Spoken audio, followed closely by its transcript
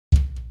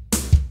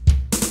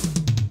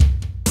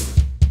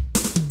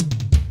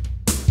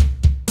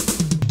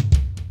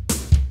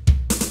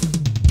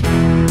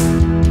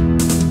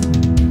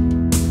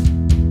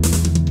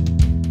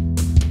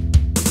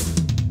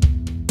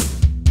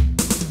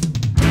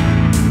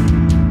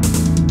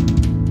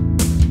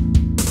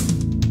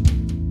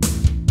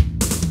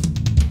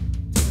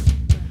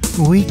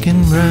We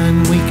can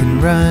run, we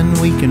can run,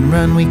 we can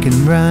run, we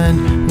can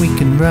run, we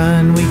can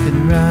run, we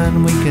can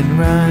run, we can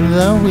run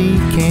the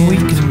weekend. We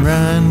can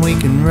run, we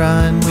can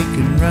run, we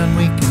can run,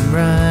 we can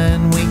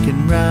run, we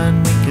can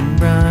run, we can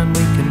run,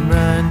 we can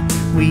run,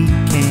 we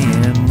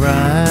can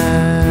run.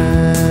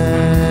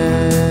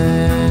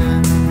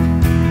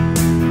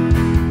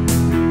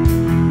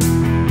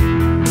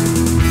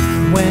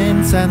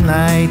 When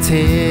sunlight's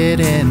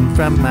hidden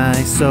from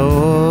my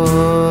soul,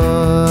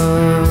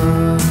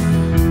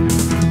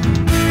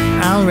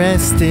 I'll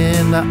rest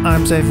in the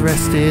arms I've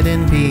rested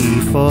in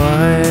before,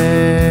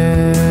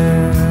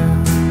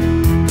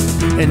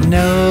 and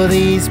know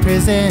these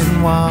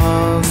prison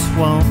walls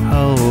won't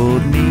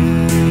hold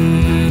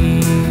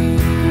me.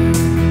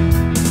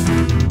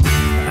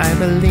 I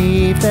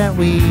believe that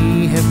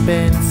we have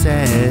been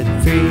set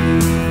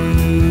free.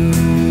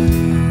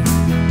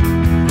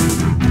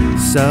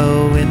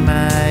 So in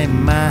my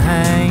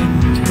mind,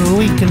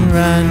 we can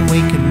run,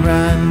 we can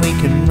run, we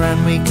can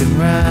run, we can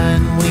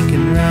run, we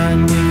can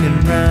run, we can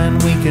run,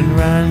 we can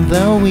run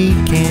the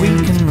weekend. We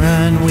can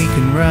run, we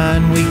can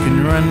run, we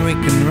can run, we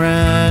can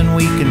run,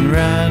 we can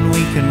run,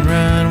 we can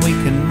run, we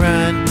can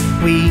run,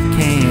 we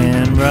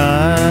can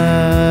run.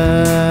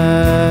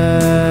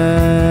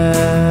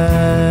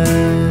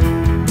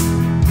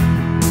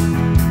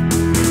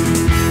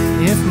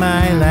 If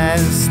my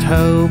last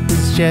hope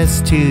is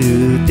just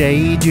to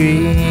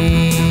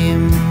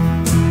daydream,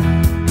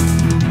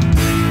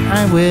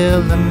 I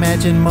will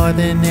imagine more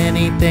than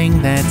anything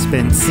that's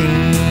been seen,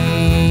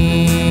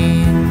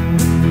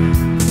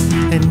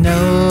 and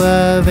know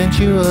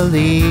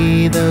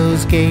eventually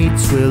those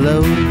gates will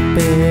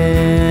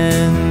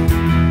open,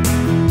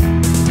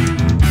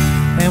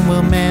 and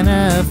will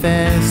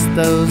manifest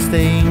those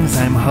things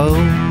I'm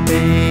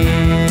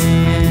hoping.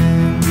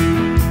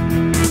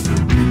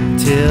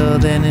 Till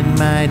then in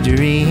my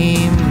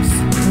dreams,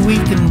 we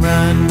can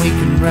run, we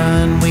can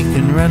run, we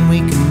can run, we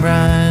can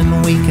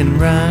run, we can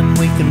run,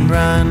 we can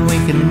run, we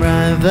can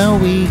run the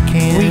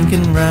weekend. We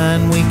can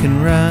run, we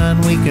can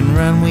run, we can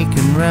run, we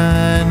can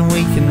run,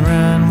 we can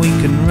run, we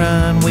can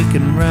run, we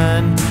can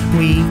run,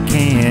 we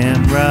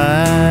can run.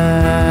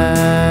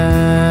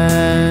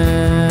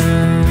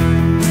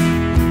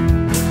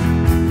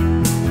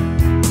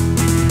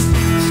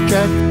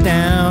 Struck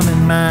down in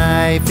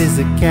my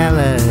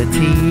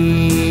physicality,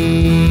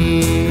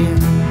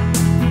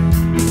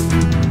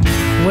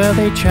 well,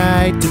 they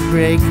tried to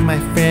break my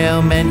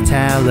frail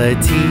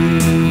mentality,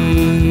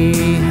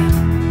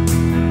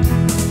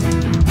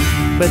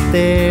 but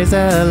there's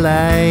a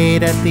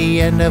light at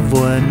the end of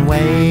one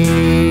way,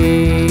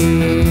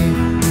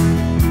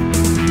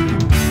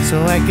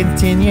 so I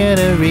continue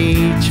to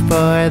reach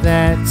for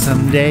that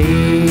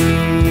someday.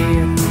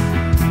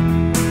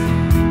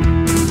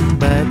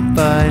 But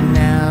for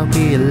now,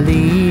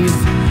 believe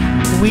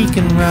we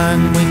can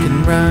run, we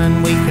can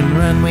run, we can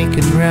run, we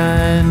can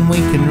run, we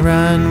can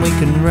run, we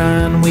can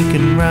run, we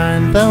can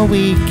run the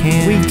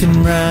weekend. We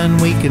can run,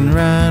 we can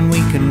run, we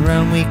can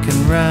run, we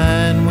can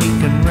run, we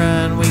can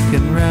run, we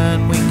can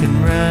run, we can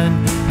run,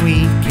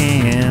 we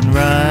can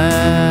run.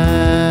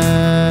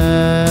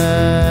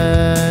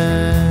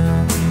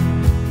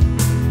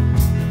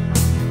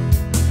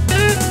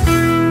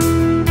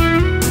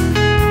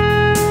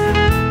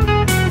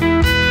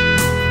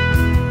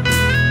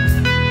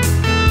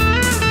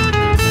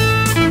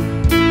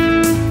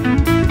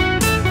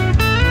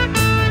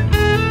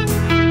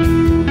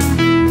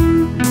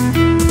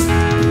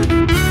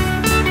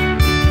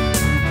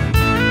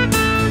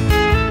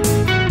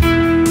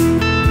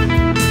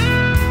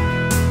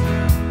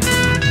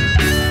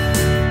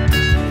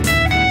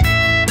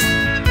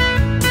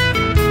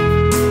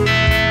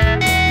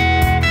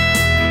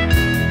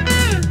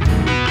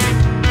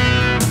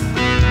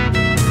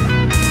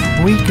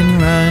 We can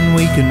run,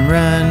 we can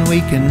run,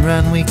 we can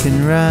run, we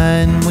can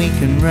run, we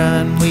can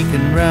run, we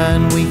can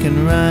run, we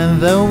can run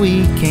the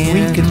weekend.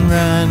 We can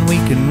run, we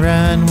can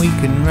run, we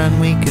can run,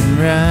 we can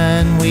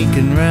run, we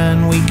can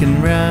run, we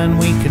can run,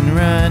 we can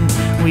run,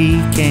 we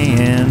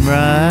can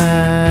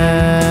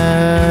run.